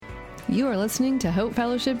You are listening to Hope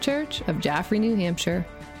Fellowship Church of Jaffrey, New Hampshire.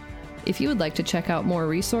 If you would like to check out more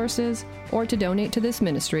resources or to donate to this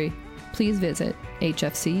ministry, please visit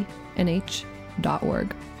hfcnh.org.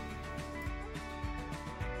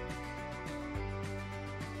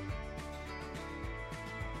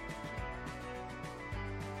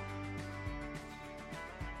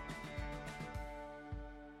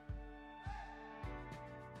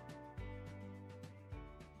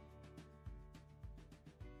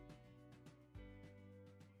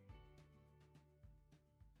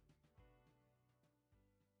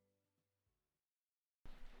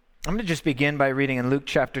 I'm going to just begin by reading in Luke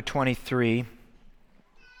chapter 23.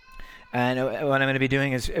 And what I'm going to be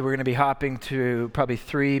doing is we're going to be hopping through probably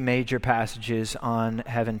three major passages on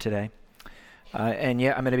heaven today. I'm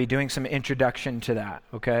going to be doing some introduction to that,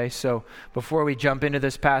 okay? So before we jump into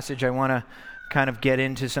this passage, I want to kind of get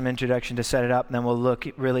into some introduction to set it up, and then we'll look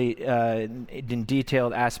really in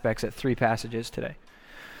detailed aspects at three passages today.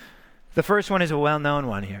 The first one is a well-known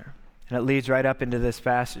one here, and it leads right up into this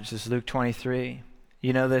passage. This is Luke 23.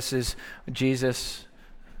 You know, this is Jesus'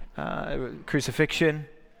 crucifixion,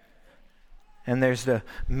 and there's the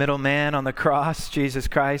middle man on the cross, Jesus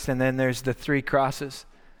Christ, and then there's the three crosses,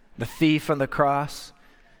 the thief on the cross.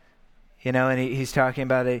 You know, and he's talking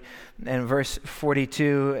about it in verse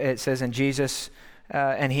 42. It says, "And Jesus,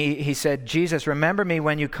 and he said, 'Jesus, remember me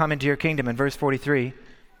when you come into your kingdom.'" In verse 43,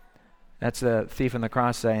 that's the thief on the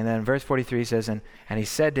cross saying. And then in verse 43 says, and he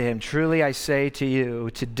said to him, "Truly I say to you,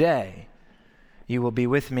 today you will be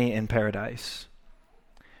with me in paradise."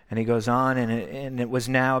 And he goes on, and it was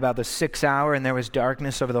now about the 6th hour, and there was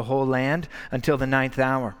darkness over the whole land until the 9th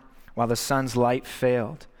hour, while the sun's light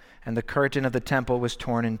failed, and the curtain of the temple was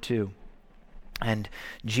torn in two. And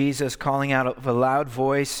Jesus, calling out with a loud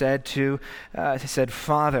voice, said,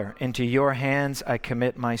 "Father, into your hands I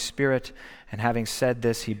commit my spirit." And having said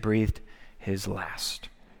this, he breathed his last.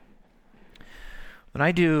 When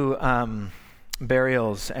I do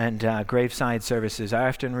burials and graveside services, I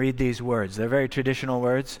often read these words. They're very traditional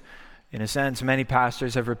words. In a sense, many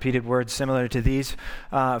pastors have repeated words similar to these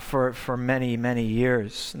for many, many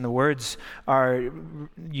years. And the words are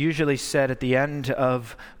usually said at the end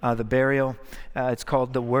of the burial. It's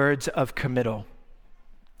called the words of committal.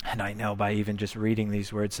 And I know by even just reading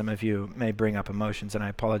these words, some of you may bring up emotions, and I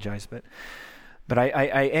apologize, but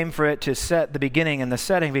I aim for it to set the beginning and the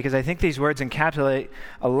setting, because I think these words encapsulate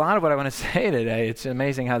a lot of what I want to say today. It's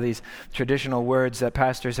amazing how these traditional words that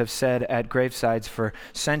pastors have said at gravesides for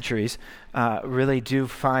centuries really do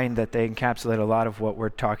find that they encapsulate a lot of what we're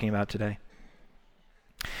talking about today.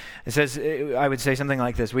 It says, I would say something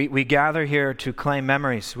like this: We gather here to claim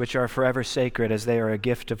memories which are forever sacred, as they are a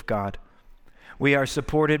gift of God. We are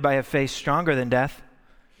supported by a faith stronger than death,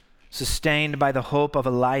 sustained by the hope of a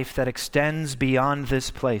life that extends beyond this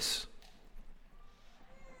place.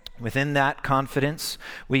 Within that confidence,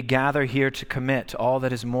 we gather here to commit all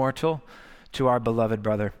that is mortal to our beloved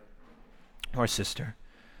brother or sister,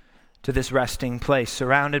 to this resting place,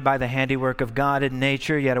 surrounded by the handiwork of God in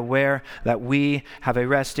nature, yet aware that we have a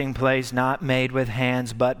resting place not made with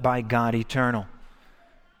hands, but by God eternal.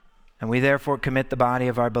 And we therefore commit the body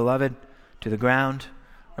of our beloved to the ground,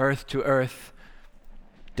 earth to earth,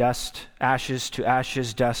 dust, ashes to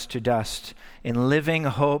ashes, dust to dust, in living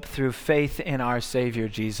hope through faith in our Savior,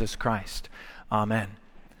 Jesus Christ. Amen.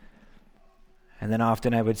 And then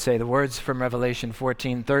often I would say the words from Revelation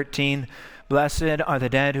 14:13, "Blessed are the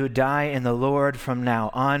dead who die in the Lord from now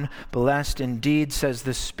on. Blessed indeed, says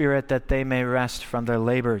the Spirit, that they may rest from their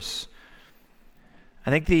labors." I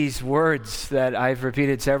think these words that I've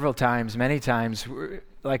repeated several times, many times,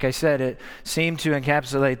 like I said, it seemed to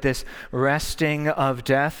encapsulate this resting of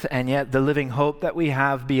death and yet the living hope that we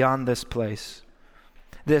have beyond this place.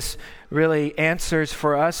 This really answers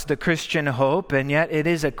for us the Christian hope, and yet it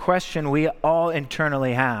is a question we all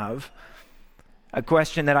internally have. A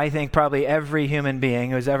question that I think probably every human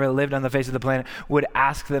being who's ever lived on the face of the planet would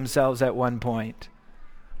ask themselves at one point.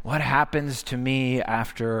 What happens to me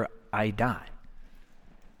after I die?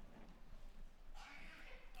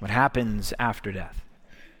 What happens after death?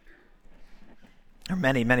 There are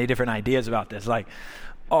many, many different ideas about this, like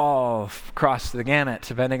all across the gamut,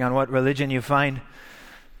 depending on what religion you find.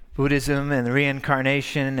 Buddhism and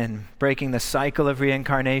reincarnation and breaking the cycle of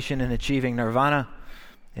reincarnation and achieving nirvana.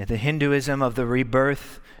 The Hinduism of the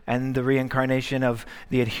rebirth and the reincarnation of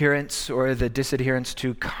the adherence or the disadherence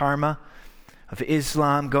to karma. Of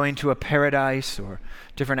Islam going to a paradise, or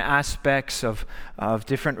different aspects of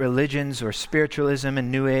different religions, or spiritualism and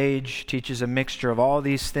New Age teaches a mixture of all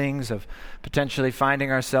these things, of potentially finding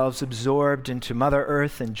ourselves absorbed into Mother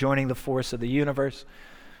Earth and joining the force of the universe.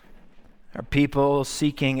 There are people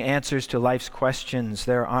seeking answers to life's questions.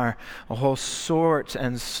 There are a whole sort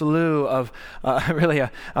and slew of really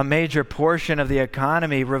a major portion of the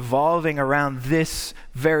economy revolving around this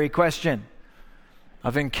very question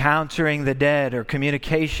of encountering the dead or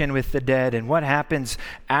communication with the dead and what happens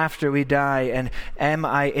after we die, and am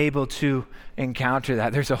I able to encounter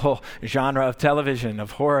that? There's a whole genre of television,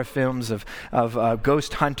 of horror films, of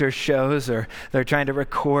ghost hunter shows, or they're trying to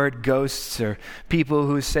record ghosts, or people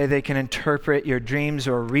who say they can interpret your dreams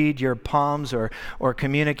or read your palms or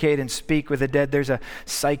communicate and speak with the dead. There's a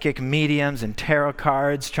psychic mediums and tarot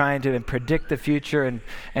cards trying to predict the future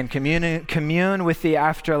and commune with the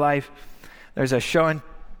afterlife. There's a show on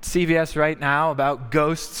CBS right now about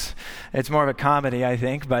ghosts. It's more of a comedy, I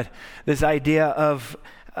think, but this idea of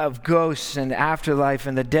ghosts and afterlife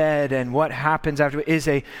and the dead and what happens after is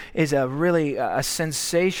a really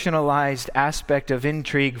sensationalized aspect of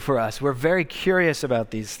intrigue for us. We're very curious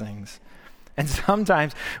about these things. And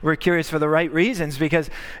sometimes we're curious for the right reasons, because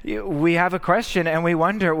we have a question and we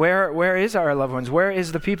wonder, where is our loved ones? Where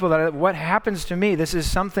is the people what happens to me? This is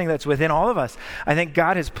something that's within all of us. I think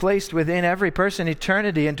God has placed within every person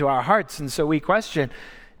eternity into our hearts. And so we question,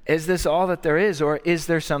 is this all that there is, or is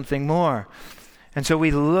there something more? And so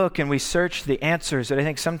we look and we search the answers. And I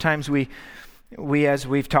think sometimes we, as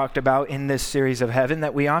we've talked about in this series of heaven,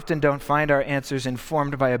 that we often don't find our answers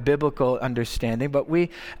informed by a biblical understanding, but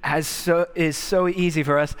is so easy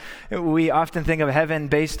for us. We often think of heaven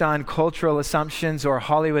based on cultural assumptions or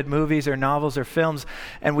Hollywood movies or novels or films,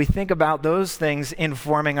 and we think about those things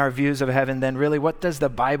informing our views of heaven. Then really, what does the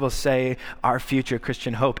Bible say our future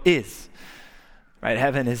Christian hope is? Right,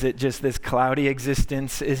 heaven, is it just this cloudy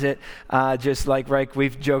existence? Is it just like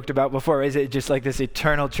we've joked about before, is it just like this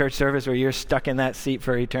eternal church service where you're stuck in that seat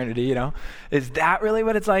for eternity, you know? Is that really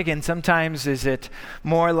what it's like? And sometimes is it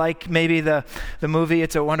more like maybe the movie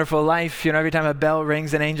It's a Wonderful Life? You know, every time a bell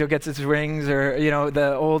rings, an angel gets its wings, or, you know,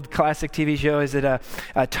 the old classic TV show, is it a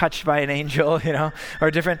Touched by an Angel, you know?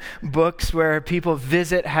 Or different books where people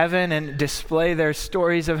visit heaven and display their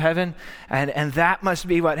stories of heaven, and that must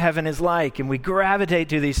be what heaven is like, and we gravitate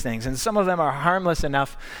to these things, and some of them are harmless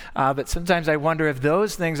enough, but sometimes I wonder if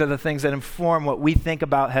those things are the things that inform what we think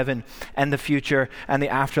about heaven and the future and the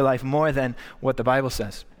afterlife more than what the Bible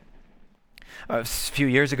says. A few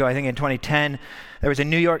years ago, I think in 2010, there was a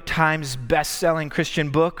New York Times best-selling Christian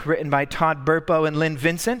book written by Todd Burpo and Lynn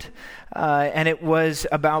Vincent, and it was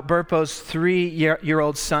about Burpo's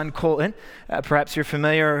 3-year-old son, Colton. Perhaps you're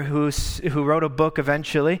familiar, who wrote a book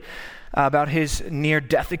eventually about his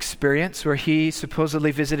near-death experience where he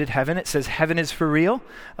supposedly visited heaven. It says, "Heaven is for real,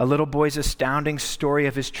 a little boy's astounding story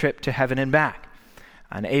of his trip to heaven and back."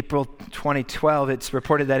 On April 2012, it's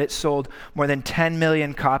reported that it sold more than 10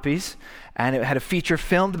 million copies, and it had a feature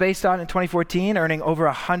filmed based on it in 2014, earning over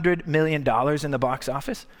 $100 million in the box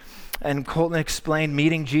office. And Colton explained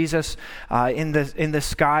meeting Jesus in the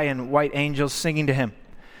sky and white angels singing to him.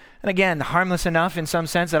 And again, harmless enough in some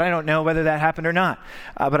sense that I don't know whether that happened or not.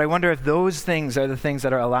 But I wonder if those things are the things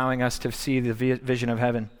that are allowing us to see the vision of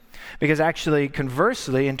heaven. Because actually,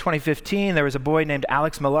 conversely, in 2015, there was a boy named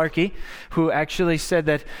Alex Malarkey who actually said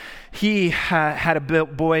that he had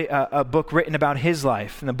a book written about his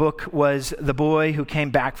life. And the book was The Boy Who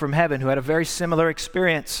Came Back from Heaven, who had a very similar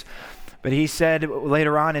experience. But he said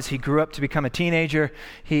later on, as he grew up to become a teenager,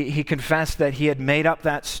 he confessed that he had made up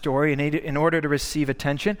that story in order to receive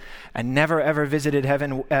attention and never ever visited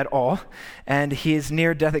heaven at all. And his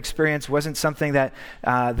near-death experience wasn't something that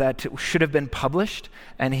should have been published.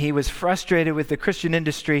 And he was frustrated with the Christian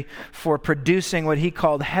industry for producing what he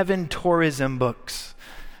called heaven tourism books.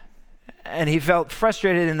 And he felt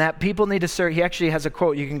frustrated in that people need to search. He actually has a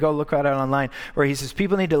quote, you can go look at it online, where he says,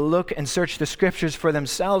 people need to look and search the scriptures for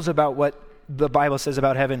themselves about what the Bible says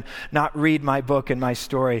about heaven, not read my book and my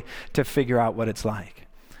story to figure out what it's like.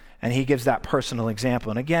 And he gives that personal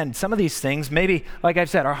example. And again, some of these things maybe, like I've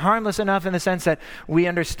said, are harmless enough in the sense that we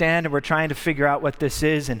understand and we're trying to figure out what this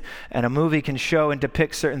is, and a movie can show and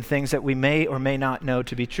depict certain things that we may or may not know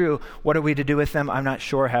to be true. What are we to do with them? I'm not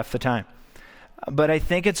sure half the time. But I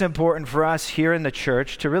think it's important for us here in the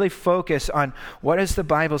church to really focus on what does the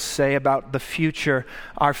Bible say about the future,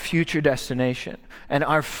 our future destination, and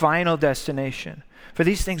our final destination. For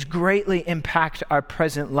these things greatly impact our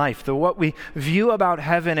present life. What we view about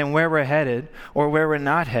heaven and where we're headed, or where we're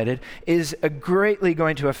not headed, is greatly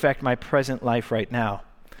going to affect my present life right now.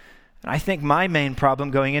 I think my main problem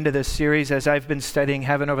going into this series, as I've been studying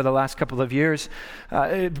heaven over the last couple of years,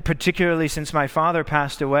 particularly since my father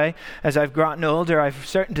passed away, as I've gotten older, I've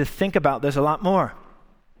started to think about this a lot more.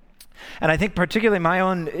 And I think particularly my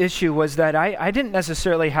own issue was that I didn't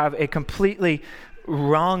necessarily have a completely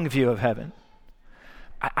wrong view of heaven.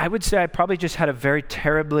 I would say I probably just had a very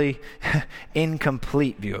terribly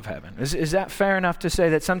incomplete view of heaven. Is that fair enough to say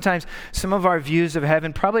that sometimes some of our views of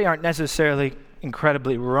heaven probably aren't necessarily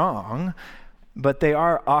incredibly wrong, but they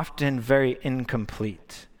are often very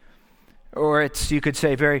incomplete? Or it's, you could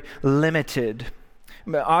say, very limited.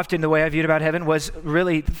 Often the way I viewed about heaven was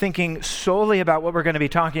really thinking solely about what we're going to be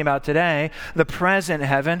talking about today, the present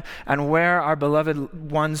heaven, and where our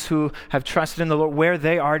beloved ones who have trusted in the Lord, where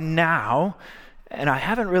they are now. And I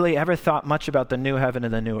haven't really ever thought much about the new heaven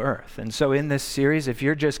and the new earth. And so in this series, if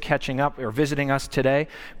you're just catching up or visiting us today,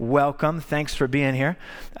 welcome. Thanks for being here.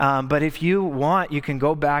 But if you want, you can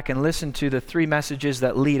go back and listen to the 3 messages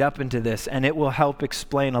that lead up into this, and it will help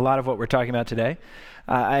explain a lot of what we're talking about today.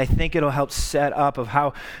 I think it'll help set up of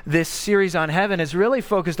how this series on heaven is really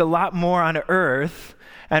focused a lot more on earth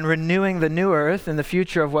and renewing the new earth and the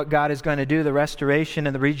future of what God is going to do, the restoration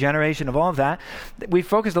and the regeneration of all of that. We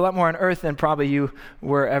focused a lot more on earth than probably you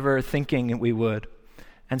were ever thinking we would.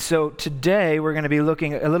 And so today we're going to be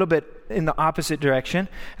looking a little bit in the opposite direction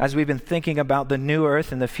as we've been thinking about the new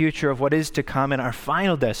earth and the future of what is to come in our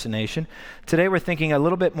final destination. Today we're thinking a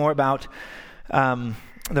little bit more about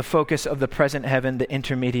the focus of the present heaven, the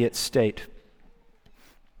intermediate state.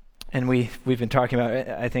 And we've been talking about,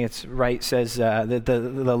 I think it's right, says that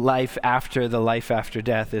the life after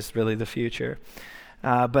death is really the future.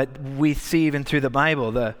 But we see even through the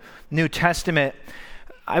Bible, the New Testament,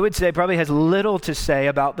 I would say probably has little to say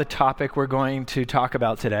about the topic we're going to talk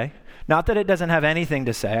about today. Not that it doesn't have anything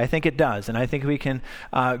to say. I think it does. And I think we can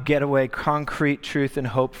get away concrete truth and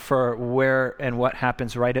hope for where and what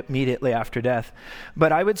happens right immediately after death.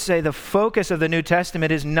 But I would say the focus of the New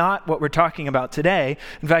Testament is not what we're talking about today.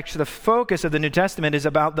 In fact, the focus of the New Testament is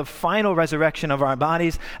about the final resurrection of our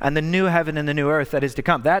bodies and the new heaven and the new earth that is to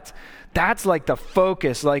come. That's like the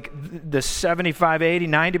focus, like the 75, 80,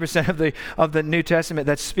 90% of the New Testament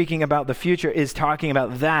that's speaking about the future is talking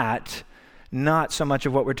about that. Not so much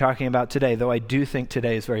of what we're talking about today, though I do think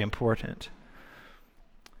today is very important.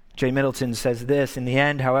 J. Middleton says this, in the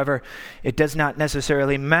end, however, it does not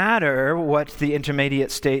necessarily matter what the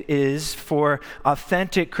intermediate state is, for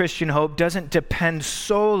authentic Christian hope doesn't depend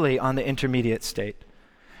solely on the intermediate state.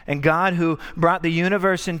 And God, who brought the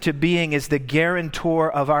universe into being, is the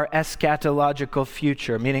guarantor of our eschatological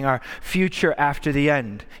future, meaning our future after the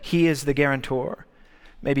end. He is the guarantor.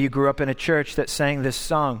 Maybe you grew up in a church that sang this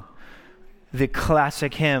song, the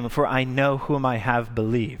classic hymn, "For I Know Whom I Have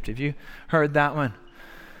Believed." Have you heard that one?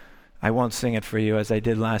 I won't sing it for you as I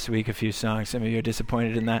did last week, a few songs. Some of you are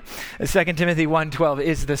disappointed in that. 2 Timothy 1:12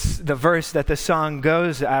 is the verse that the song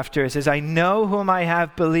goes after. It says, "I know whom I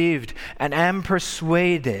have believed and am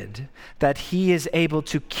persuaded that he is able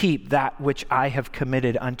to keep that which I have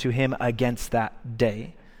committed unto him against that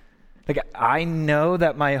day." Like, I know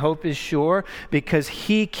that my hope is sure because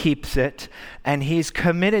he keeps it and he's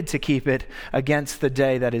committed to keep it against the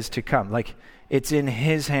day that is to come. Like, it's in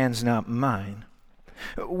his hands, not mine.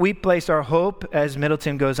 We place our hope, as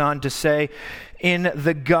Middleton goes on to say, in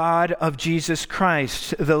the God of Jesus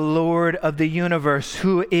Christ, the Lord of the universe,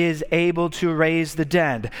 who is able to raise the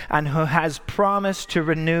dead and who has promised to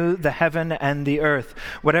renew the heaven and the earth.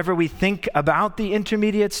 Whatever we think about the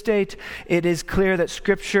intermediate state, it is clear that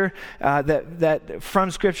Scripture, that from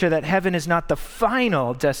Scripture, that heaven is not the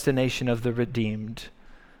final destination of the redeemed.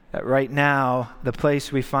 That right now, the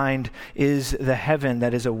place we find is the heaven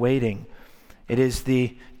that is awaiting. It is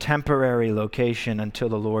the temporary location until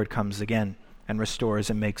the Lord comes again and restores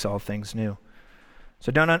and makes all things new. So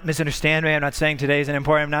don't misunderstand me. I'm not saying today isn't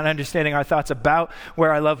important. I'm not understanding our thoughts about where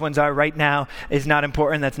our loved ones are right now is not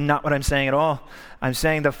important. That's not what I'm saying at all. I'm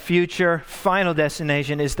saying the future final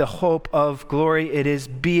destination is the hope of glory. It is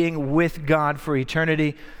being with God for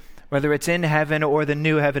eternity, whether it's in heaven or the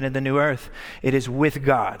new heaven and the new earth. It is with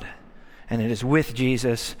God and it is with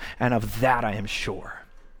Jesus, and of that I am sure,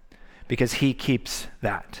 because he keeps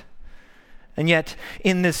that. And yet,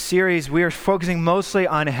 in this series, we are focusing mostly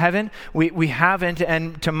on heaven. We haven't,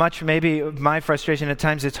 and to much maybe my frustration at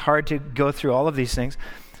times, it's hard to go through all of these things,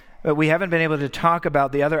 but we haven't been able to talk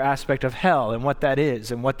about the other aspect of hell and what that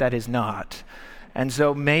is and what that is not. And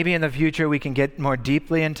so maybe in the future we can get more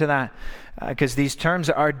deeply into that, because these terms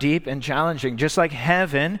are deep and challenging. Just like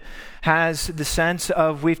heaven has the sense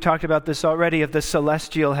of, we've talked about this already, of the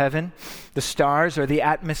celestial heaven, the stars, or the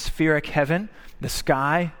atmospheric heaven, the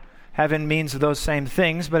sky. Heaven means those same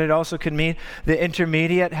things, but it also could mean the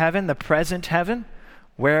intermediate heaven, the present heaven,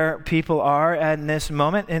 where people are at this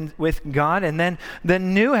moment with God, and then the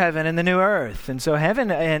new heaven and the new earth. And so heaven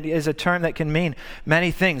is a term that can mean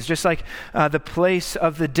many things, just like the place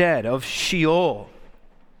of the dead, of Sheol.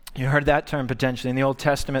 You heard that term potentially. In the Old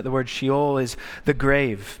Testament, the word Sheol is the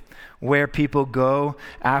grave, where people go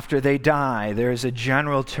after they die. There is a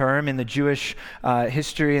general term in the Jewish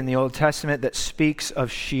history in the Old Testament that speaks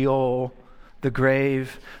of Sheol, the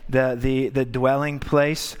grave, the dwelling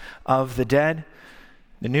place of the dead.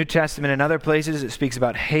 The New Testament in other places, it speaks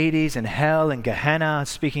about Hades and hell and Gehenna,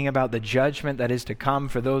 speaking about the judgment that is to come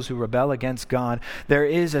for those who rebel against God. There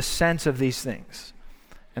is a sense of these things.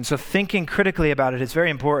 And so thinking critically about it is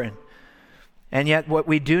very important. And yet what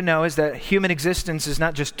we do know is that human existence is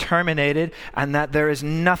not just terminated and that there is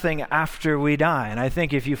nothing after we die. And I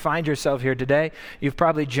think if you find yourself here today, you've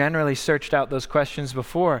probably generally searched out those questions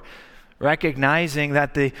before, recognizing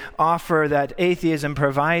that the offer that atheism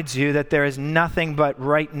provides you, that there is nothing but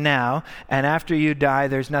right now, and after you die,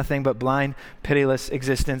 there's nothing but blind, pitiless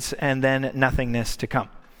existence, and then nothingness to come.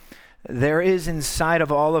 There is inside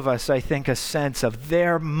of all of us, I think, a sense of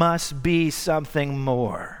there must be something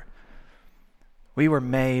more. We were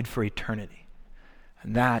made for eternity.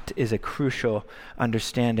 And that is a crucial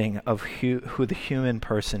understanding of who the human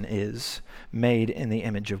person is, made in the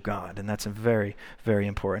image of God. And that's a very, very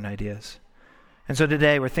important ideas. And so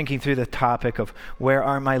today we're thinking through the topic of where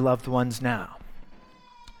are my loved ones now?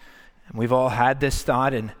 And we've all had this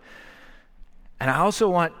thought, and I also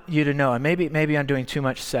want you to know, and maybe I'm doing too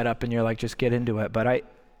much setup and you're like, just get into it, but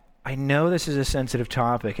I know this is a sensitive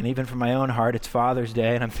topic, and even from my own heart, it's Father's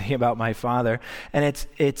Day, and I'm thinking about my father, and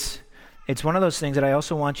it's one of those things that I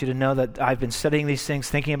also want you to know that I've been studying these things,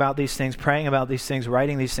 thinking about these things, praying about these things,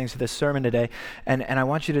 writing these things for this sermon today, and I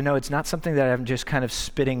want you to know it's not something that I'm just kind of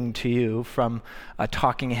spitting to you from a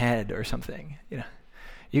talking head or something.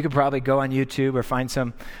 You could probably go on YouTube or find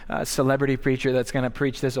some celebrity preacher that's going to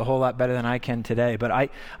preach this a whole lot better than I can today, but I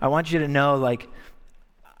want you to know, like,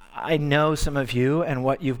 I know some of you and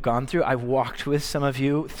what you've gone through. I've walked with some of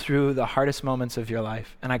you through the hardest moments of your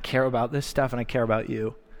life, and I care about this stuff, and I care about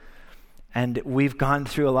you. And we've gone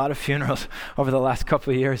through a lot of funerals over the last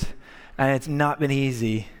couple of years, and it's not been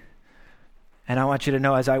easy. And I want you to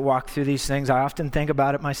know, as I walk through these things, I often think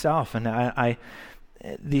about it myself, and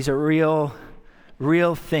these are real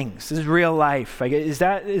things. This is real life. Is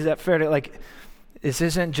that fair to, like, this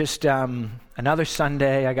isn't just another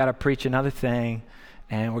Sunday, I got to preach another thing,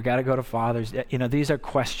 and we got to go to Father's Day. These are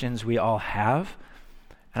questions we all have.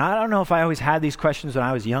 And I don't know if I always had these questions when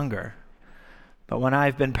I was younger. But when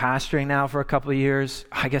I've been pastoring now for a couple of years,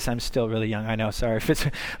 I guess I'm still really young, I know, sorry.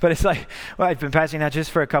 But it's like, well, I've been pastoring now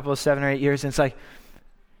just for a couple of 7 or 8 years, and it's like,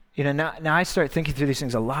 now I start thinking through these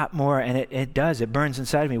things a lot more, and it burns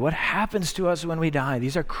inside of me. What happens to us when we die?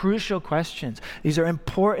 These are crucial questions. These are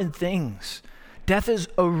important things. Death is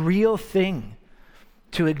a real thing.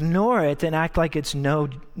 To ignore it and act like it's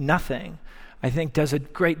nothing, I think does a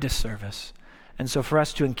great disservice. And so for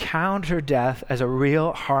us to encounter death as a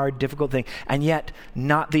real, hard, difficult thing, and yet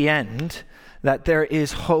not the end, that there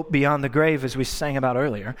is hope beyond the grave, as we sang about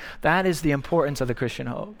earlier, that is the importance of the Christian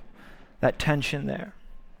hope, that tension there.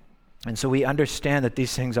 And so we understand that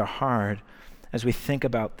these things are hard as we think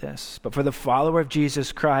about this. But for the follower of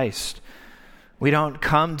Jesus Christ, we don't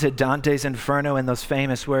come to Dante's Inferno in those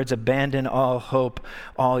famous words, abandon all hope,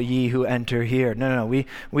 all ye who enter here. No.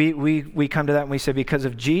 We come to that and we say, because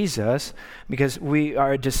of Jesus, because we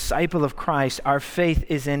are a disciple of Christ, our faith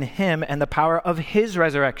is in him and the power of his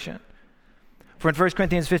resurrection. For in 1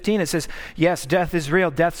 Corinthians 15 it says, yes, death is real,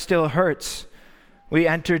 death still hurts. We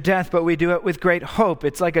enter death, but we do it with great hope.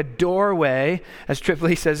 It's like a doorway, as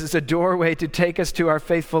Tripoli says, it's a doorway to take us to our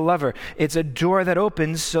faithful lover. It's a door that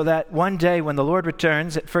opens so that one day when the Lord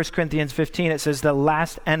returns, at 1 Corinthians 15, it says the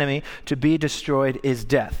last enemy to be destroyed is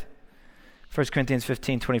death. 1 Corinthians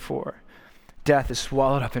 15:24. Death is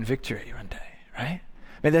swallowed up in victory one day, right?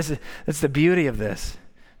 I mean, that's the beauty of this.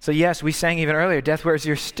 So yes, we sang even earlier, death, where's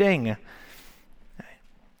your sting?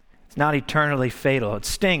 It's not eternally fatal. It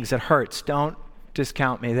stings, it hurts. Don't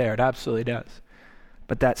discount me there. It absolutely does.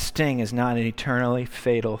 But that sting is not an eternally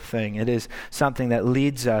fatal thing. It is something that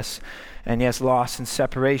leads us. And yes, loss and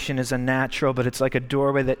separation is unnatural, but it's like a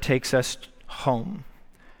doorway that takes us home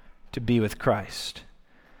to be with Christ.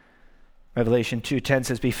 Revelation 2:10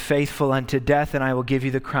 says, be faithful unto death, and I will give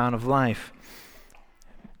you the crown of life.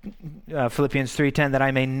 Philippians 3:10, that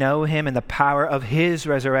I may know him in the power of his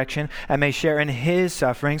resurrection, and may share in his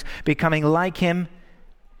sufferings, becoming like him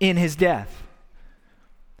in his death.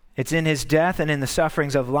 It's in his death and in the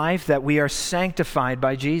sufferings of life that we are sanctified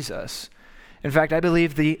by Jesus. In fact, I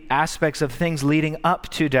believe the aspects of things leading up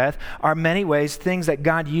to death are many ways things that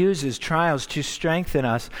God uses, trials, to strengthen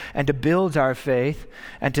us and to build our faith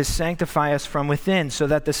and to sanctify us from within, so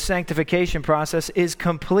that the sanctification process is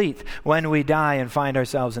complete when we die and find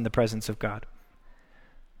ourselves in the presence of God.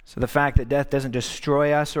 So the fact that death doesn't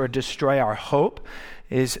destroy us or destroy our hope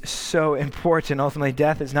is so important. Ultimately,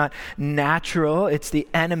 death is not natural. It's the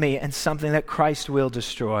enemy and something that Christ will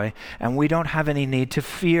destroy, and we don't have any need to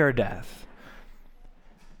fear death.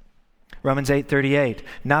 Romans 8:38,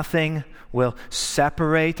 nothing will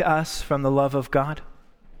separate us from the love of God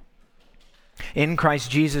in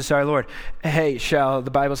Christ Jesus our Lord. Hey, the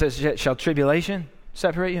Bible says, shall tribulation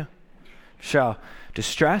separate you? Shall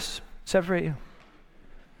distress separate you?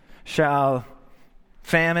 Shall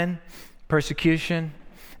famine, persecution,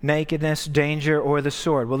 nakedness, danger, or the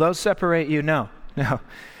sword? Will those separate you? No.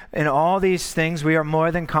 In all these things we are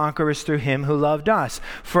more than conquerors through him who loved us.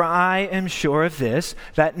 For I am sure of this,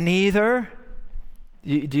 that neither,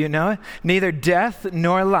 do you know it? Neither death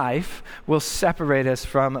nor life will separate us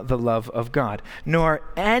from the love of God. Nor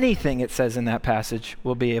anything, it says in that passage,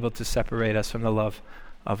 will be able to separate us from the love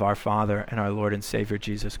of our Father and our Lord and Savior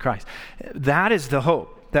Jesus Christ. That is the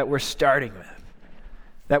hope that we're starting with.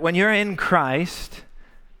 That when you're in Christ,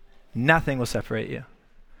 nothing will separate you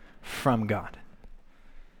from God.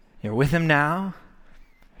 You're with him now.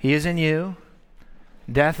 He is in you.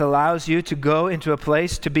 Death allows you to go into a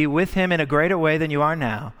place to be with him in a greater way than you are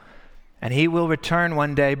now. And he will return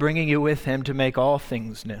one day, bringing you with him to make all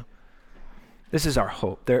things new. This is our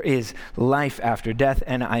hope. There is life after death,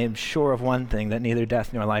 and I am sure of one thing, that neither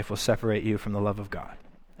death nor life will separate you from the love of God.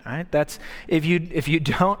 All right? That's if you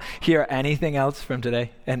don't hear anything else from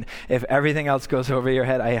today, and if everything else goes over your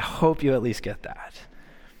head, I hope you at least get that.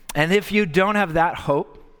 And if you don't have that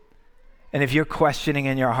hope, and if you're questioning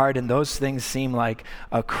in your heart and those things seem like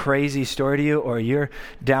a crazy story to you, or you're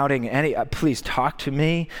doubting please talk to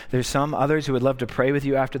me. There's some others who would love to pray with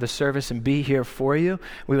you after the service and be here for you.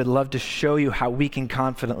 We would love to show you how we can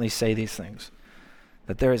confidently say these things.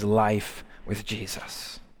 That there is life with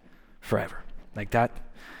Jesus forever. Like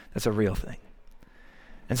that's a real thing.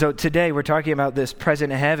 And so today we're talking about this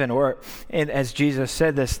present heaven, or as Jesus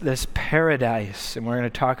said, this paradise, and we're going to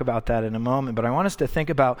talk about that in a moment. But I want us to think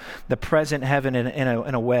about the present heaven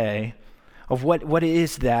in a way of what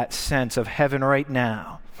is that sense of heaven right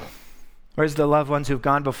now. Where's the loved ones who've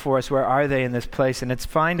gone before us? Where are they in this place? And it's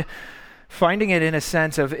finding it in a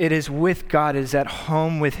sense of it is with God, it is at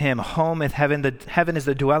home with him, home with heaven. Heaven is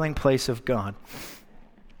the dwelling place of God.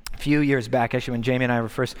 A few years back, actually, when Jamie and I were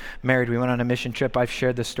first married, we went on a mission trip. I've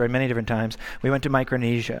shared this story many different times. We went to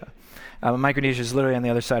Micronesia. Micronesia is literally on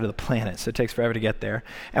the other side of the planet, so it takes forever to get there.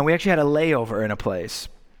 And we actually had a layover in a place.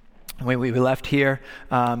 We left here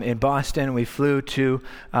in Boston. We flew to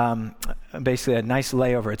basically a nice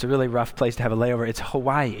layover. It's a really rough place to have a layover. It's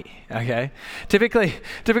Hawaii, okay? Typically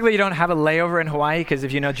you don't have a layover in Hawaii because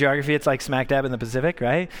if you know geography, it's like smack dab in the Pacific,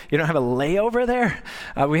 right? You don't have a layover there.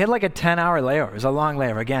 We had like a 10-hour layover. It was a long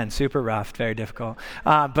layover. Again, super rough, very difficult.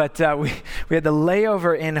 But we had the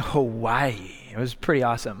layover in Hawaii. It was pretty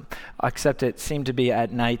awesome, except it seemed to be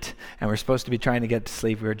at night, and we're supposed to be trying to get to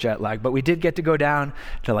sleep. We were jet lagged. But we did get to go down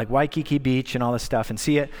to like Waikiki Beach and all this stuff and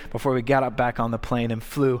see it before we got up back on the plane and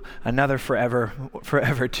flew another forever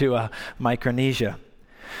to Micronesia.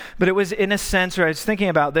 But it was in a sense where I was thinking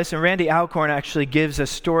about this, and Randy Alcorn actually gives a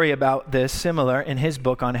story about this similar in his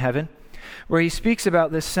book on heaven, where he speaks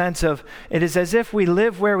about this sense of it is as if we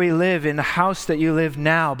live where we live in the house that you live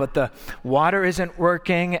now, but the water isn't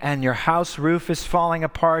working and your house roof is falling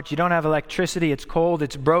apart. You don't have electricity. It's cold.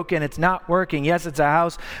 It's broken. It's not working. Yes, it's a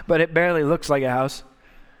house, but it barely looks like a house.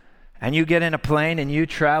 And you get in a plane and you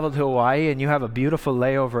travel to Hawaii and you have a beautiful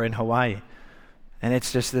layover in Hawaii. And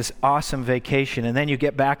it's just this awesome vacation. And then you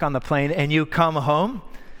get back on the plane and you come home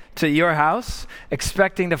to your house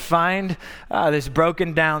expecting to find this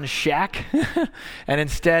broken down shack. And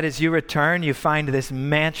instead, as you return, you find this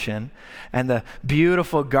mansion and the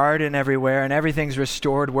beautiful garden everywhere and everything's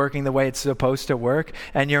restored, working the way it's supposed to work.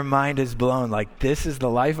 And your mind is blown like, this is the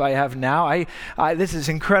life I have now. This is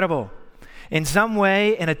incredible. In some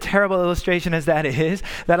way, in a terrible illustration as that is,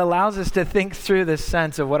 that allows us to think through this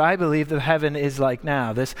sense of what I believe the heaven is like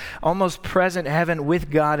now, this almost present heaven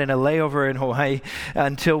with God in a layover in Hawaii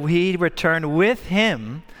until we return with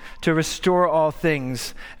him to restore all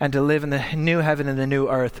things and to live in the new heaven and the new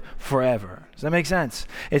earth forever. Does that make sense?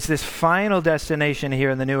 It's this final destination here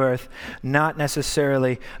in the new earth, not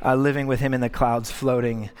necessarily living with him in the clouds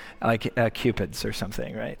floating like cupids or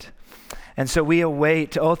something, right? And so we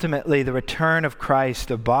await ultimately the return of Christ,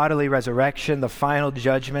 the bodily resurrection, the final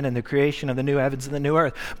judgment, and the creation of the new heavens and the new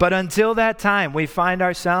earth. But until that time, we find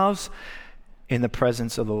ourselves in the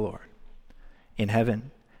presence of the Lord, in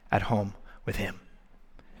heaven, at home with him.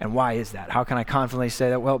 And why is that? How can I confidently say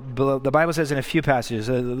that? Well, the Bible says in a few passages,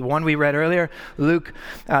 the one we read earlier, Luke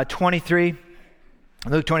 23,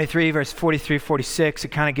 Luke 23, verse 43, 46, it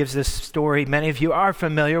kind of gives this story. Many of you are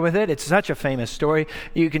familiar with it. It's such a famous story.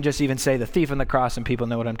 You can just even say the thief on the cross and people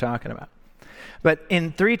know what I'm talking about. But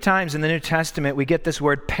in 3 times in the New Testament, we get this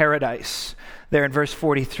word paradise there in verse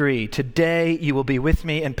 43. Today you will be with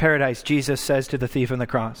me in paradise, Jesus says to the thief on the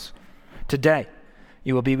cross. Today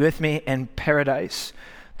you will be with me in paradise.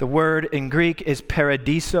 The word in Greek is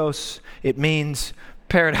paradisos. It means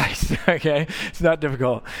paradise, okay? It's not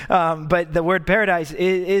difficult. But the word paradise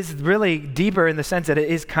is really deeper in the sense that it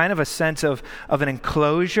is kind of a sense of an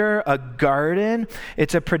enclosure, a garden.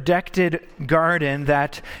 It's a protected garden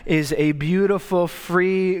that is a beautiful,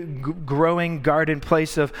 free, growing garden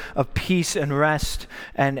place of peace and rest.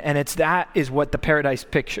 And that is what the paradise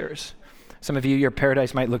pictures. Some of you, your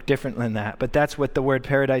paradise might look different than that, but that's what the word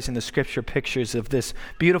paradise in the scripture pictures, of this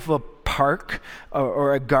beautiful park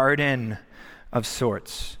or a garden of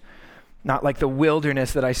sorts. Not like the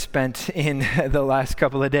wilderness that I spent in the last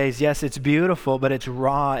couple of days. Yes, it's beautiful, but it's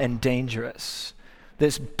raw and dangerous.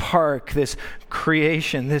 This park, this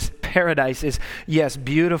creation, this paradise is, yes,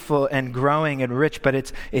 beautiful and growing and rich, but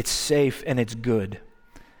it's safe and it's good.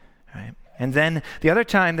 Right? And then the other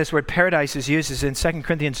time this word paradise is used is in 2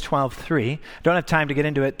 Corinthians 12:3. I don't have time to get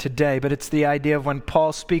into it today, but it's the idea of when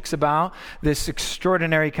Paul speaks about this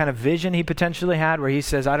extraordinary kind of vision he potentially had, where he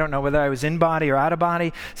says, I don't know whether I was in body or out of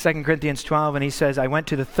body. 2 Corinthians 12, and he says, I went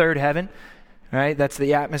to the third heaven. Right? That's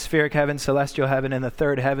the atmospheric heaven, celestial heaven, and the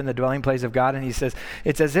third heaven, the dwelling place of God. And he says,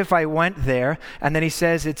 it's as if I went there. And then he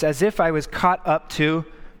says, it's as if I was caught up to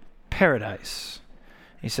paradise.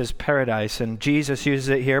 He says paradise, and Jesus uses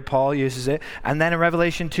it here, Paul uses it. And then in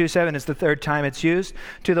Revelation 2:7, it's the third time it's used.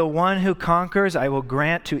 To the one who conquers, I will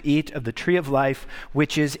grant to eat of the tree of life,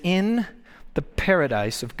 which is in the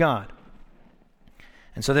paradise of God.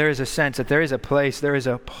 And so there is a sense that there is a place, there is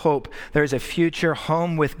a hope, there is a future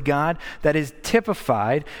home with God that is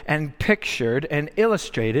typified and pictured and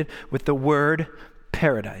illustrated with the word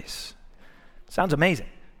paradise. Sounds amazing,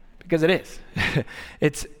 because it is.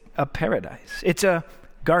 It's a paradise. It's a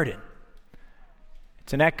garden.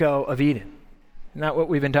 It's an echo of Eden. Isn't that what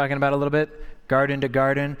we've been talking about a little bit? Garden to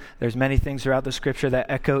garden. There's many things throughout the scripture that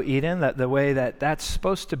echo Eden, that the way that's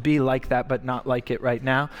supposed to be like that, but not like it right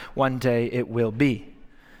now. One day it will be.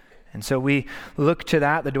 And so we look to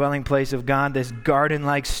that, the dwelling place of God, this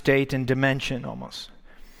garden-like state and dimension almost.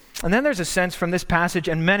 And then there's a sense from this passage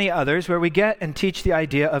and many others where we get and teach the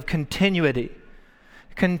idea of continuity.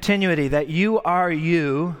 Continuity, that you are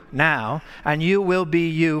you now, and you will be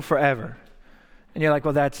you forever. And you're like,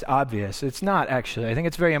 well, that's obvious. It's not, actually. I think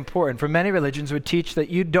it's very important. For many religions would teach that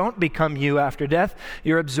you don't become you after death.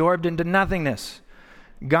 You're absorbed into nothingness.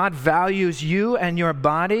 God values you and your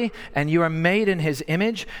body, and you are made in his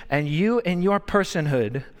image, and you in your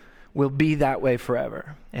personhood will be that way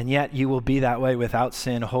forever. And yet you will be that way without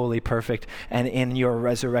sin, holy, perfect, and in your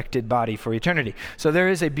resurrected body for eternity. So there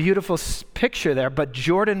is a beautiful picture there, but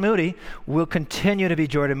Jordan Moody will continue to be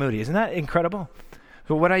Jordan Moody. Isn't that incredible?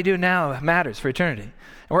 So what I do now matters for eternity. And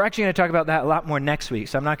we're actually going to talk about that a lot more next week,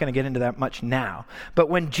 so I'm not going to get into that much now. But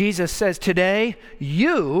when Jesus says, today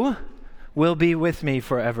you will be with me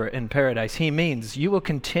forever in paradise, he means you will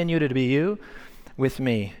continue to be you with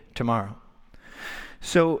me tomorrow.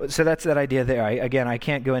 So that's that idea there. I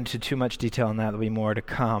can't go into too much detail on that. There'll be more to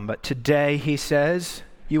come. But today, he says,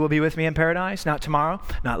 you will be with me in paradise. Not tomorrow,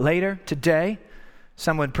 not later, today.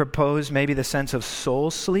 Some would propose maybe the sense of soul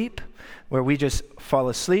sleep, where we just fall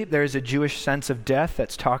asleep. There is a Jewish sense of death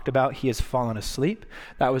that's talked about. He has fallen asleep.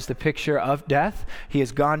 That was the picture of death. He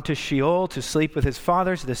has gone to Sheol to sleep with his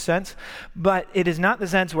fathers, the sense. But it is not the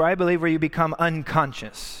sense where I believe where you become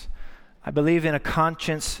unconscious. I believe in a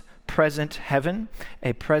conscious present heaven,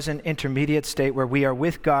 a present intermediate state where we are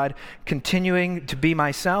with God, continuing to be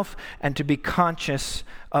myself and to be conscious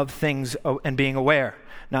of things and being aware,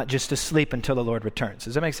 not just asleep until the Lord returns.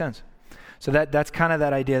 Does that make sense? So that's kind of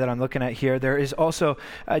that idea that I'm looking at here. There is also,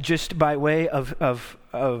 just by way of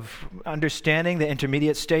understanding, the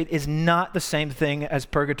intermediate state is not the same thing as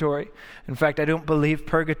purgatory. In fact, I don't believe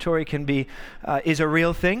purgatory is a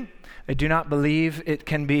real thing. I do not believe it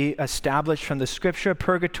can be established from the scripture.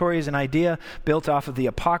 Purgatory is an idea built off of the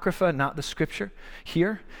Apocrypha, not the scripture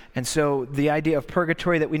here. And so the idea of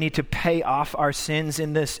purgatory, that we need to pay off our sins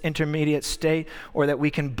in this intermediate state, or that we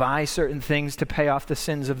can buy certain things to pay off the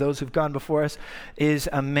sins of those who've gone before us, is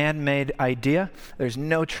a man-made idea. There's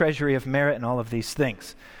no treasury of merit in all of these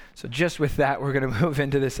things. So just with that, we're going to move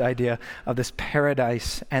into this idea of this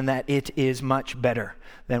paradise, and that it is much better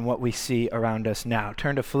than what we see around us now.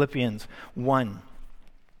 Turn to Philippians 1.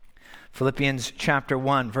 Philippians chapter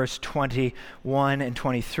 1, verse 21 and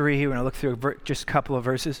 23. We're going to look through just a couple of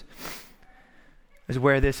verses. is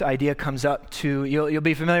where this idea comes up to. You'll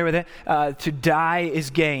be familiar with it. To die is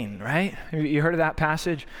gain, right? You heard of that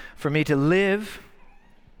passage? For me to live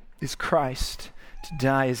is Christ. To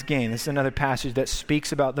die is gain. This is another passage that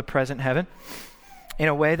speaks about the present heaven in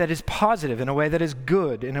a way that is positive, in a way that is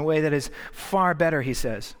good, in a way that is far better, he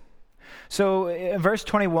says. So in verse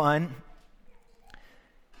 21,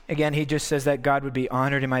 again, he just says that God would be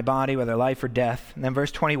honored in my body, whether life or death. And then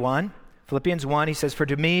verse 21, Philippians 1, he says, for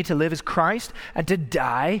to me to live is Christ, and to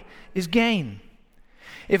die is gain.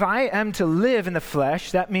 If I am to live in the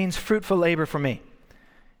flesh, that means fruitful labor for me.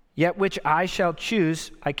 Yet which I shall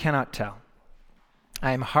choose, I cannot tell.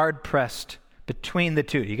 I am hard-pressed between the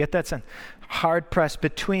two. You get that sense? Hard-pressed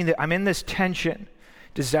between I'm in this tension.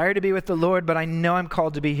 Desire to be with the Lord, but I know I'm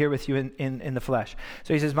called to be here with you in the flesh.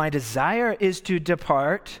 So he says, my desire is to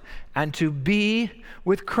depart and to be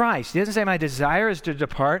with Christ. He doesn't say my desire is to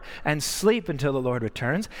depart and sleep until the Lord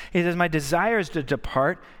returns. He says my desire is to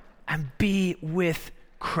depart and be with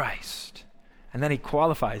Christ. And then he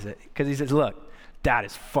qualifies it because he says, look, that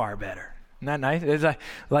is far better. Isn't that nice? It's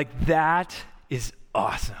like that is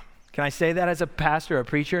awesome. Can I say that as a pastor or a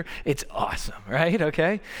preacher? It's awesome, right?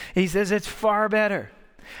 Okay? He says it's far better.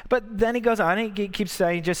 But then he goes on, and he keeps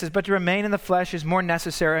saying, he just says, but to remain in the flesh is more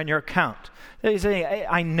necessary on your account. He's saying,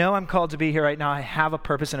 I know I'm called to be here right now. I have a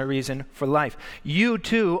purpose and a reason for life. You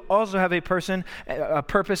too also have a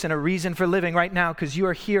purpose and a reason for living right now because you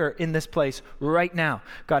are here in this place right now.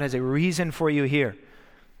 God has a reason for you here.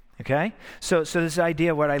 Okay? So this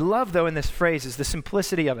idea, what I love though in this phrase is the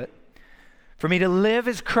simplicity of it. For me to live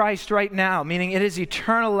is Christ right now, meaning it is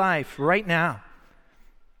eternal life right now.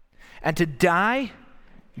 And to die,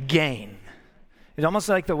 gain. It's almost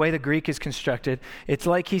like the way the Greek is constructed. It's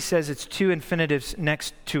like he says it's two infinitives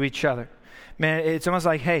next to each other. Man, it's almost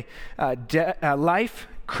like, hey, life,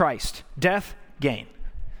 Christ. Death, gain.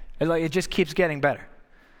 It just keeps getting better.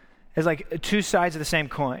 It's like two sides of the same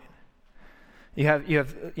coin. You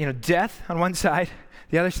have death on one side,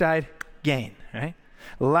 the other side, gain, right?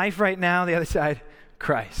 Life right now, the other side,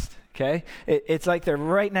 Christ. Okay? It's like they're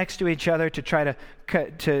right next to each other to try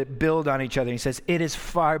to build on each other. He says, it is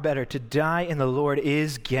far better. To die in the Lord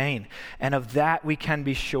is gain. And of that we can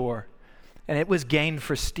be sure. And it was gain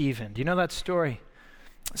for Stephen. Do you know that story?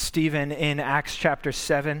 Stephen in Acts chapter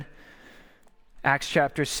 7. Acts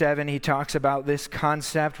chapter 7, he talks about this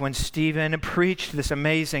concept when Stephen preached this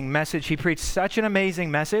amazing message. He preached such an amazing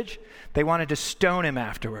message, they wanted to stone him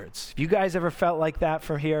afterwards. Have you guys ever felt like that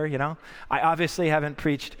from here, I obviously haven't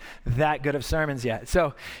preached that good of sermons yet.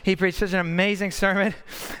 So he preached such an amazing sermon,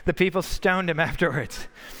 the people stoned him afterwards.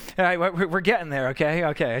 All right, we're getting there,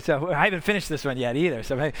 okay? So I haven't finished this one yet either.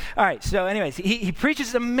 So, all right, so anyways, he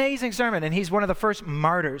preaches an amazing sermon, and he's one of the first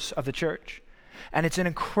martyrs of the church. And it's an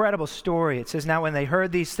incredible story. It says, now when they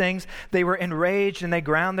heard these things, they were enraged and they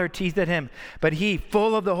ground their teeth at him. But he,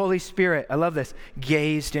 full of the Holy Spirit, I love this,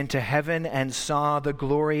 gazed into heaven and saw the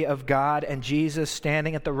glory of God and Jesus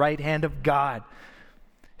standing at the right hand of God.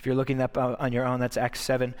 If you're looking up on your own, that's Acts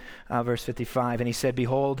 7, verse 55. And he said,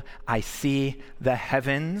 behold, I see the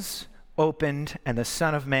heavens opened and the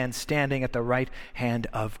Son of Man standing at the right hand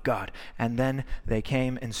of God. And then they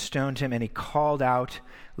came and stoned him, and he called out,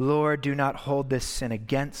 Lord, do not hold this sin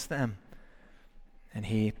against them. And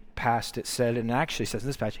he passed, it said, and it actually says in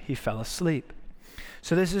this passage, he fell asleep.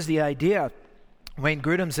 So this is the idea. Wayne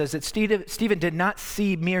Grudem says that Stephen did not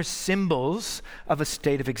see mere symbols of a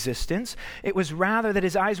state of existence. It was rather that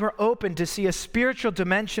his eyes were open to see a spiritual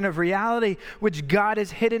dimension of reality which God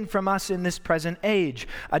has hidden from us in this present age,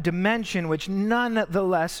 a dimension which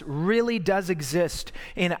nonetheless really does exist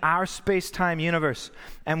in our space-time universe,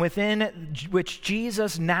 and within which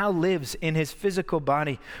Jesus now lives in his physical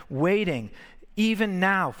body, waiting even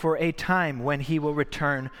now for a time when he will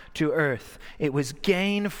return to earth. It was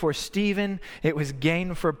gain for Stephen. It was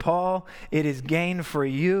gain for Paul. It is gain for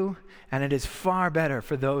you. And it is far better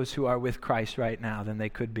for those who are with Christ right now than they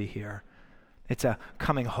could be here. It's a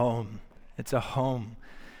coming home. It's a home.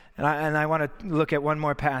 And I want to look at one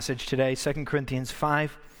more passage today, 2 Corinthians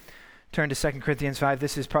 5. Turn to 2 Corinthians 5.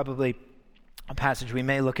 This is probably a passage we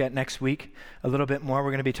may look at next week a little bit more.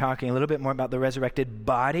 We're going to be talking a little bit more about the resurrected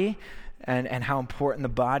body and how important the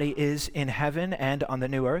body is in heaven and on the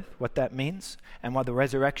new earth, what that means, and why the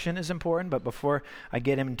resurrection is important. But before I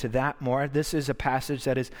get into that more, this is a passage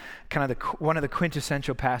that is kind of one of the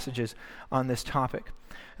quintessential passages on this topic.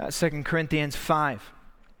 2 Corinthians 5.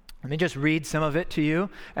 Let me just read some of it to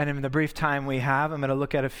you, and in the brief time we have, I'm going to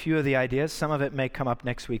look at a few of the ideas. Some of it may come up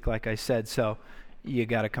next week, like I said, so you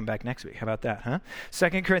got to come back next week. How about that, huh?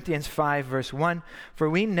 2 Corinthians 5, verse 1,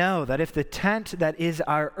 for we know that if the tent that is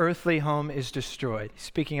our earthly home is destroyed,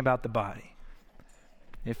 speaking about the body,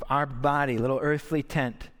 If our body, little earthly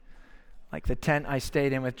tent, like the tent I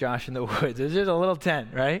stayed in with Josh in the woods, it's just a little tent,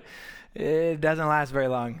 right? It doesn't last very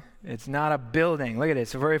long. It's not a building. Look at it.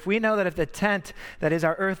 So if we know that if the tent that is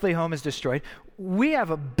our earthly home is destroyed, we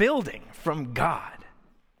have a building from God.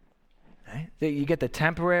 Right? You get the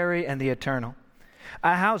temporary and the eternal.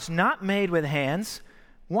 A house not made with hands,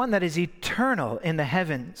 one that is eternal in the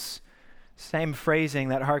heavens. Same phrasing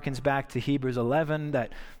that harkens back to Hebrews 11,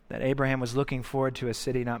 that Abraham was looking forward to a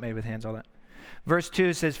city not made with hands, all that. Verse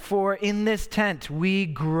 2 says, for in this tent we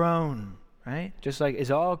groan. Right? Just like, is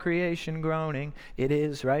all creation groaning? It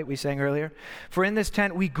is, right? We sang earlier. For in this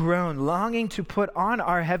tent we groan, longing to put on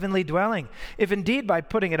our heavenly dwelling, if indeed by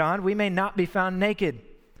putting it on we may not be found naked.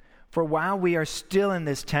 For while we are still in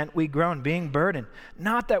this tent we groan, being burdened,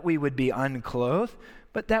 not that we would be unclothed,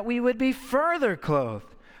 but that we would be further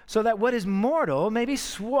clothed, so that what is mortal may be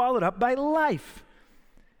swallowed up by life.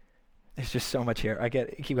 There's just so much here.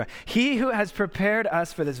 Keep going. He who has prepared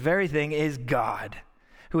us for this very thing is God,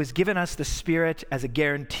 who has given us the Spirit as a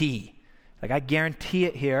guarantee. Like, I guarantee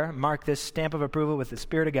it here. Mark this stamp of approval with the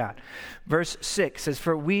Spirit of God. Verse 6 says,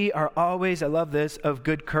 for we are always, I love this, of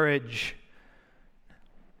good courage.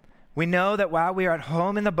 We know that while we are at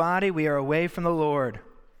home in the body, we are away from the Lord.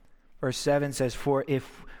 Verse 7 says, for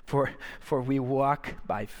we walk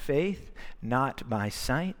by faith, not by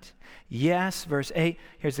sight. Yes, verse 8,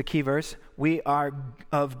 here's the key verse. We are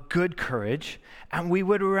of good courage, and we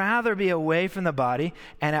would rather be away from the body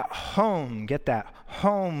and at home, get that,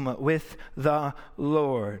 home with the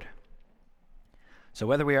Lord. So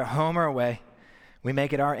whether we are home or away, we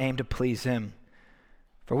make it our aim to please him.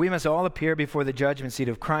 For we must all appear before the judgment seat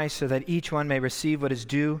of Christ, so that each one may receive what is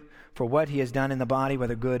due for what he has done in the body,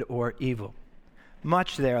 whether good or evil.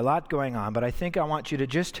 Much there, a lot going on, but I think I want you to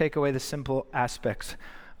just take away the simple aspects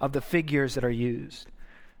of the figures that are used.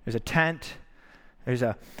 There's a tent, there's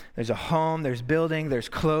a home, there's building, there's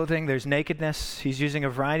clothing, there's nakedness. He's using a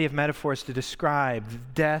variety of metaphors to describe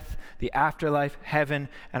death, the afterlife, heaven,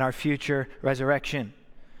 and our future resurrection.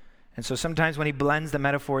 And so sometimes when he blends the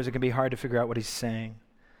metaphors, it can be hard to figure out what he's saying.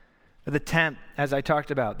 The tent, as I talked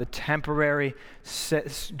about, the temporary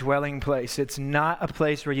dwelling place. It's not a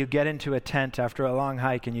place where you get into a tent after a long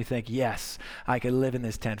hike and you think, yes, I could live in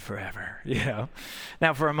this tent forever. You know.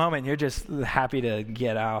 Now, for a moment, you're just happy to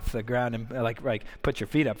get off the ground and like put your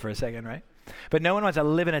feet up for a second, right? But no one wants to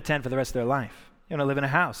live in a tent for the rest of their life. You want to live in a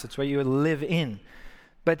house. That's what you would live in.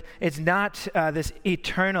 But it's not this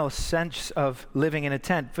eternal sense of living in a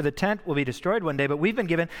tent. For the tent will be destroyed one day, but we've been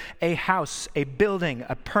given a house, a building,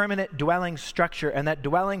 a permanent dwelling structure, and that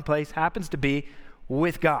dwelling place happens to be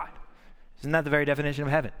with God. Isn't that the very definition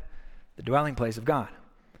of heaven? The dwelling place of God.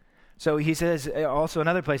 So he says also in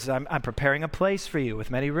other places, I'm preparing a place for you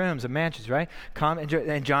with many rooms and mansions, right? Come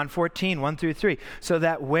in John 14, 1 through 3. So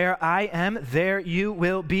that where I am, there you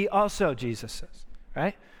will be also, Jesus says,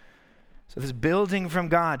 right? So this building from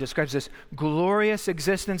God describes this glorious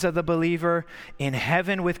existence of the believer in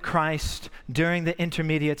heaven with Christ during the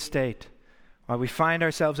intermediate state. While we find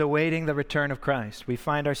ourselves awaiting the return of Christ, we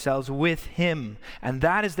find ourselves with him. And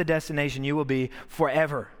that is the destination you will be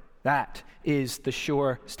forever. That is the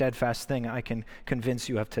sure, steadfast thing I can convince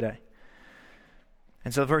you of today.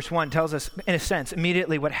 And so verse 1 tells us, in a sense,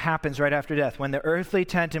 immediately what happens right after death. When the earthly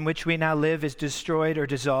tent in which we now live is destroyed or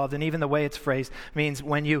dissolved, and even the way it's phrased means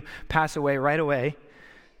when you pass away right away,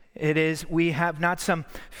 it is we have not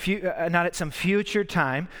at some future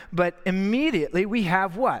time, but immediately we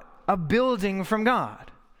have what? A building from God,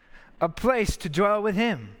 a place to dwell with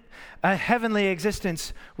him, a heavenly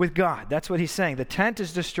existence with God. That's what he's saying. The tent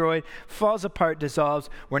is destroyed, falls apart, dissolves.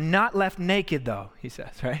 We're not left naked though, he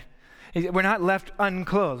says, right? We're not left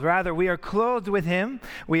unclothed. Rather, we are clothed with him.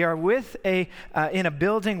 We are in a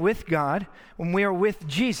building with God when we are with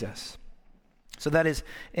Jesus. So that is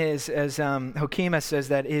as Hokema says,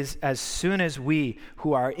 that is as soon as we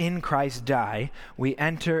who are in Christ die, we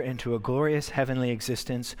enter into a glorious heavenly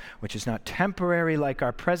existence, which is not temporary like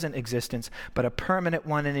our present existence, but a permanent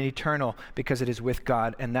one and an eternal, because it is with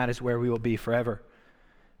God, and that is where we will be forever.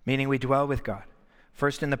 Meaning we dwell with God.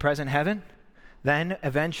 First in the present heaven, then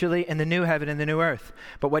eventually in the new heaven and the new earth.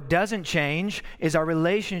 But what doesn't change is our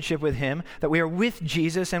relationship with him, that we are with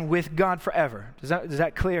Jesus and with God forever. Is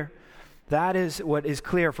that clear? That is what is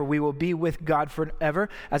clear, for we will be with God forever.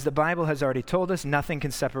 As the Bible has already told us, nothing can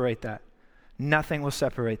separate that. Nothing will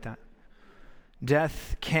separate that.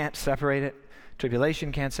 Death can't separate it.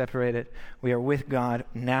 Tribulation can't separate it. We are with God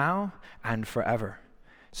now and forever.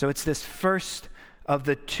 So it's this first of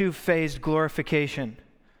the two-phased glorification.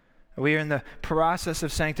 We are in the process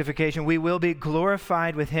of sanctification. We will be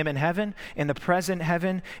glorified with him in heaven, in the present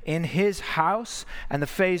heaven, in his house. And the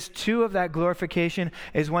phase 2 of that glorification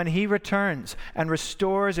is when he returns and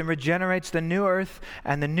restores and regenerates the new earth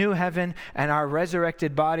and the new heaven, and our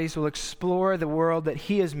resurrected bodies will explore the world that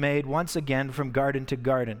he has made once again from garden to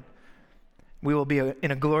garden. We will be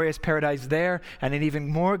in a glorious paradise there, and an even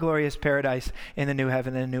more glorious paradise in the new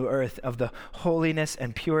heaven and the new earth of the holiness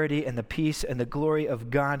and purity and the peace and the glory of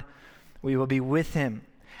God. We will be with him,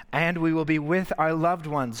 and we will be with our loved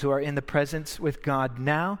ones who are in the presence with God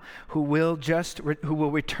now, who will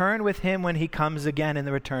return with him when he comes again in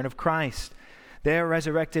the return of Christ. Their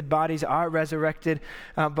resurrected bodies, our resurrected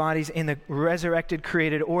bodies in the resurrected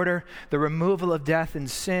created order, the removal of death and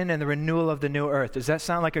sin, and the renewal of the new earth. Does that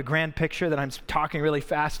sound like a grand picture that I'm talking really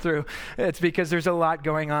fast through? It's because there's a lot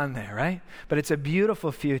going on there, right? But it's a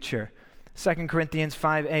beautiful future. 2 Corinthians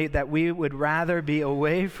 5:8, that we would rather be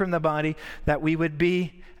away from the body, that we would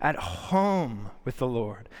be at home with the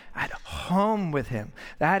Lord, at home with him.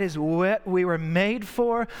 That is what we were made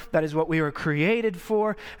for, that is what we were created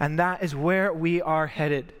for, and that is where we are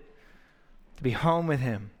headed, to be home with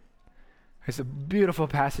him. There's some beautiful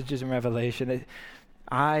passages in Revelation.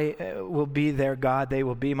 I will be their God, they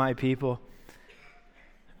will be my people.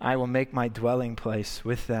 I will make my dwelling place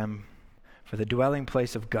with them, for the dwelling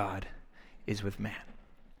place of God is with man.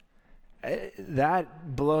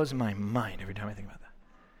 That blows my mind every time I think about that.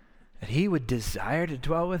 That he would desire to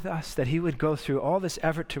dwell with us, that he would go through all this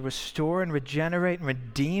effort to restore and regenerate and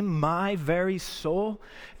redeem my very soul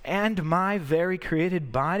and my very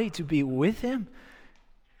created body to be with him.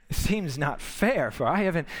 It seems not fair, for I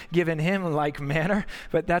haven't given him like manner,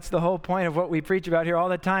 but that's the whole point of what we preach about here all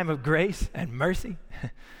the time, of grace and mercy.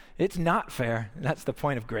 It's not fair. That's the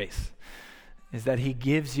point of grace, is that he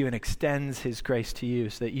gives you and extends his grace to you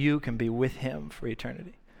so that you can be with him for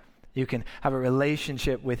eternity. You can have a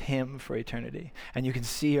relationship with him for eternity. And you can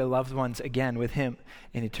see your loved ones again with him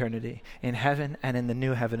in eternity, in heaven and in the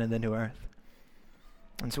new heaven and the new earth.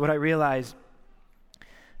 And so what I realize,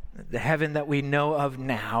 the heaven that we know of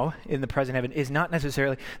now in the present heaven is not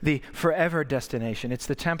necessarily the forever destination. It's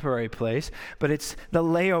the temporary place, but it's the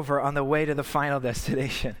layover on the way to the final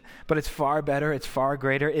destination. But it's far better, it's far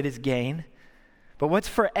greater, it is gain. But what's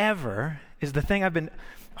forever is the thing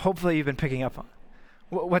hopefully you've been picking up on.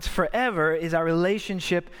 What's forever is our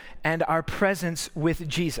relationship and our presence with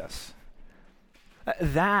Jesus.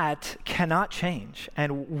 That cannot change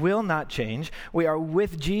and will not change. We are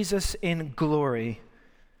with Jesus in glory.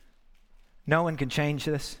 No one can change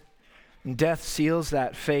this. Death seals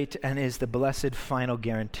that fate and is the blessed final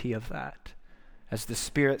guarantee of that, as the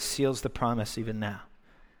Spirit seals the promise even now.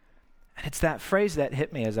 And it's that phrase that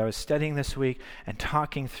hit me as I was studying this week and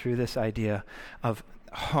talking through this idea of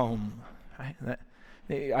home, right?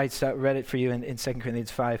 I read it for you in 2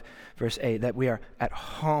 Corinthians 5, verse 8, that we are at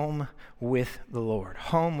home with the Lord,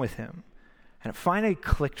 home with him. And it finally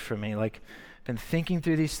clicked for me, like I've been thinking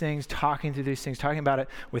through these things, talking about it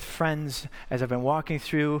with friends as I've been walking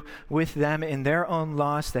through with them in their own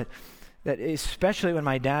loss, that especially when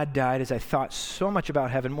my dad died, as I thought so much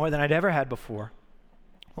about heaven, more than I'd ever had before.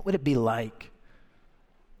 What would it be like?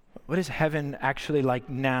 What is heaven actually like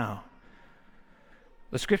now?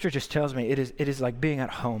 The scripture just tells me it is like being at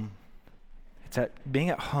home. It's being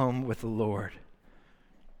at home with the Lord.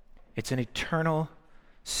 It's an eternal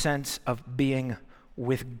sense of being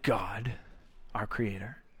with God, our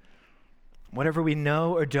Creator. Whatever we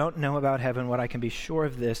know or don't know about heaven, what I can be sure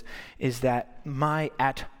of this is that my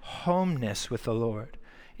at-homeness with the Lord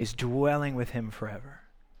is dwelling with him forever.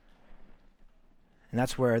 And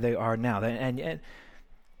that's where they are now.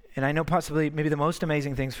 And I know possibly maybe the most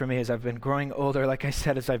amazing things for me as I've been growing older, like I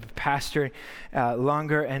said, as I've been pastoring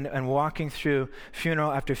longer and walking through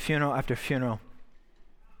funeral after funeral after funeral.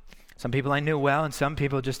 Some people I knew well, and some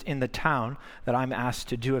people just in the town that I'm asked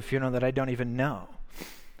to do a funeral that I don't even know.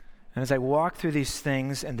 And as I walk through these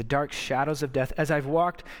things and the dark shadows of death, as I've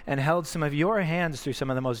walked and held some of your hands through some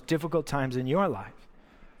of the most difficult times in your life,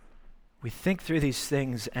 we think through these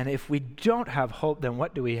things, and if we don't have hope, then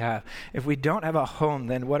what do we have? If we don't have a home,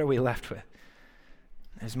 then what are we left with?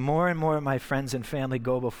 As more and more of my friends and family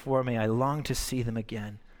go before me, I long to see them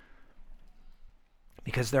again.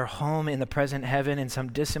 Because their home in the present heaven in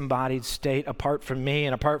some disembodied state apart from me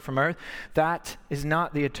and apart from earth, that is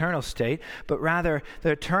not the eternal state, but rather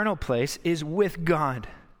the eternal place is with God.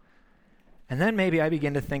 And then maybe I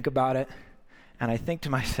begin to think about it, and I think to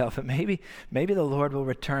myself that maybe the Lord will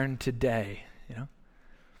return today, you know?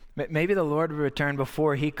 Maybe the Lord will return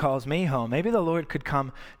before he calls me home. Maybe the Lord could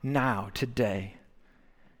come now, today.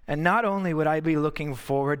 And not only would I be looking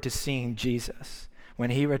forward to seeing Jesus, when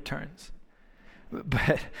he returns.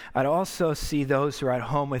 But I'd also see those who are at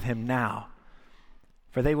home with him now,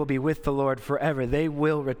 for they will be with the Lord forever. They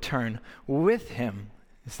will return with him.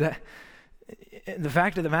 The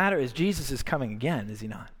fact of the matter is Jesus is coming again, is he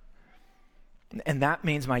not? And that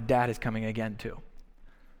means my dad is coming again too.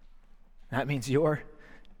 That means your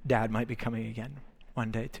dad might be coming again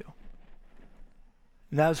one day too.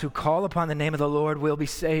 And those who call upon the name of the Lord will be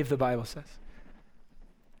saved, the Bible says.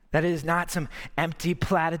 That is not some empty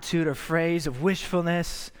platitude or phrase of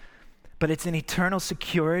wishfulness, but it's an eternal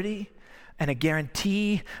security and a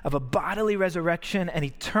guarantee of a bodily resurrection and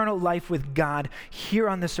eternal life with God here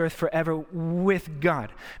on this earth forever with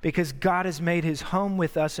God. Because God has made his home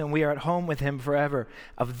with us and we are at home with him forever.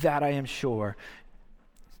 Of that I am sure.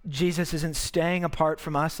 Jesus isn't staying apart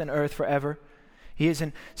from us and earth forever. He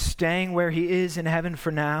isn't staying where he is in heaven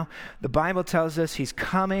for now. The Bible tells us he's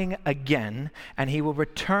coming again and he will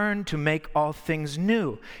return to make all things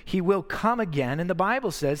new. He will come again, and the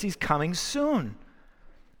Bible says he's coming soon.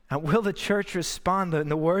 And will the church respond in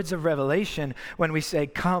the words of Revelation when we say,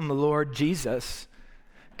 "Come, Lord Jesus.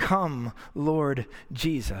 Come, Lord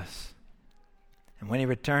Jesus." And when he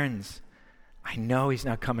returns, I know he's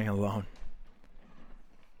not coming alone.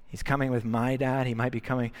 He's coming with my dad. He might be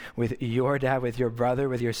coming with your dad, with your brother,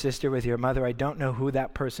 with your sister, with your mother. I don't know who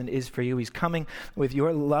that person is for you. He's coming with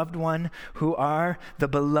your loved one, who are the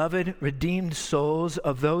beloved, redeemed souls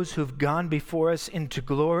of those who've gone before us into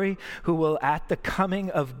glory, who will, at the coming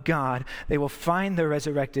of God, they will find their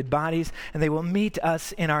resurrected bodies, and they will meet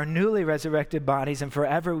us in our newly resurrected bodies, and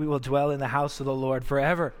forever we will dwell in the house of the Lord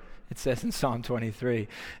forever. It says in Psalm 23.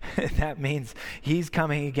 That means he's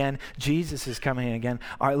coming again. Jesus is coming again.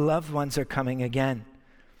 Our loved ones are coming again.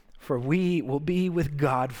 For we will be with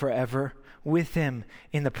God forever, with him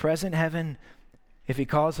in the present heaven, if he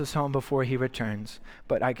calls us home before he returns.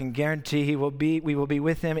 But I can guarantee we will be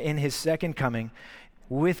with him in his second coming,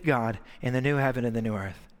 with God in the new heaven and the new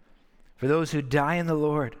earth. For those who die in the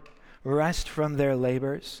Lord, rest from their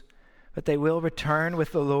labors, but they will return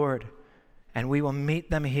with the Lord, and we will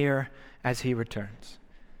meet them here as he returns.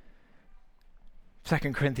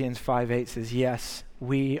 2 Corinthians 5:8 says, yes,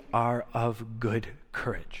 we are of good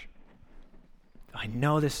courage. I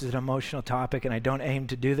know this is an emotional topic, and I don't aim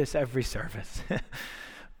to do this every service.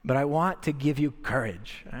 But I want to give you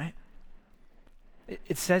courage, right?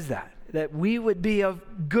 It says that we would be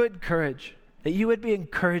of good courage, that you would be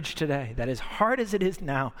encouraged today, that as hard as it is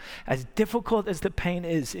now, as difficult as the pain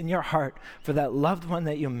is in your heart for that loved one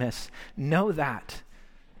that you miss, know that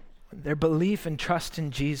their belief and trust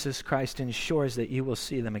in Jesus Christ ensures that you will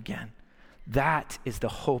see them again. That is the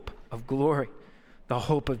hope of glory, the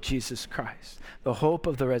hope of Jesus Christ, the hope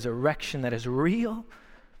of the resurrection that is real,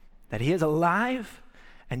 that he is alive,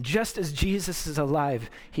 and just as Jesus is alive,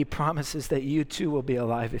 he promises that you too will be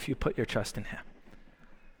alive if you put your trust in him.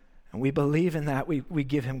 And we believe in that. We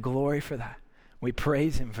give him glory for that. We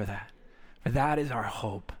praise him for that. For that is our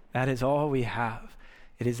hope. That is all we have.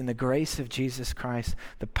 It is in the grace of Jesus Christ,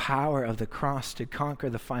 the power of the cross to conquer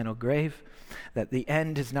the final grave, that the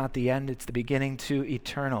end is not the end, it's the beginning to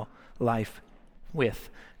eternal life with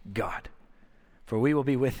God. For we will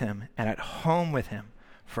be with him and at home with him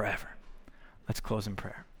forever. Let's close in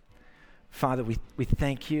prayer. Father, we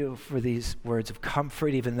thank you for these words of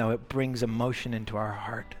comfort, even though it brings emotion into our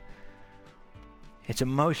heart. It's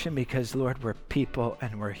emotion because, Lord, we're people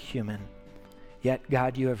and we're human. Yet,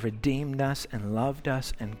 God, you have redeemed us and loved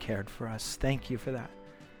us and cared for us. Thank you for that.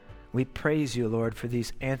 We praise you, Lord, for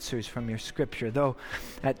these answers from your scripture, though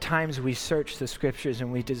at times we search the scriptures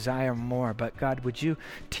and we desire more. But God, would you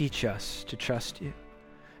teach us to trust you?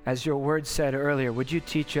 As your word said earlier, would you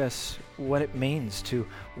teach us what it means to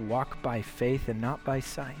walk by faith and not by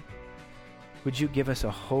sight? Would you give us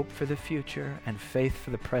a hope for the future and faith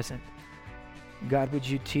for the present? God, would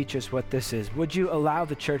you teach us what this is? Would you allow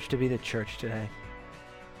the church to be the church today?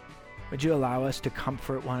 Would you allow us to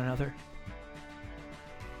comfort one another?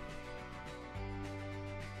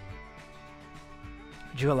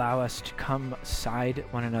 Would you allow us to come beside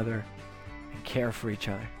one another and care for each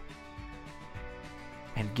other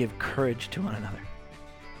and give courage to one another?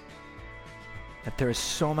 That there is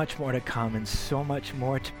so much more to come and so much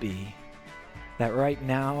more to be. That right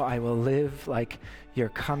now I will live like you're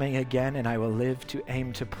coming again, and I will live to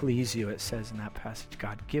aim to please you, it says in that passage.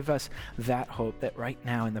 God, give us that hope that right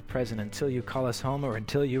now in the present, until you call us home or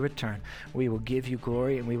until you return, we will give you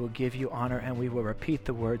glory and we will give you honor, and we will repeat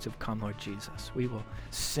the words of "Come, Lord Jesus." We will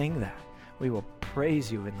sing that. We will praise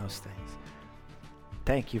you in those things.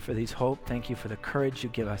 Thank you for these hope. Thank you for the courage you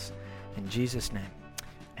give us. In Jesus' name,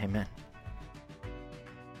 amen.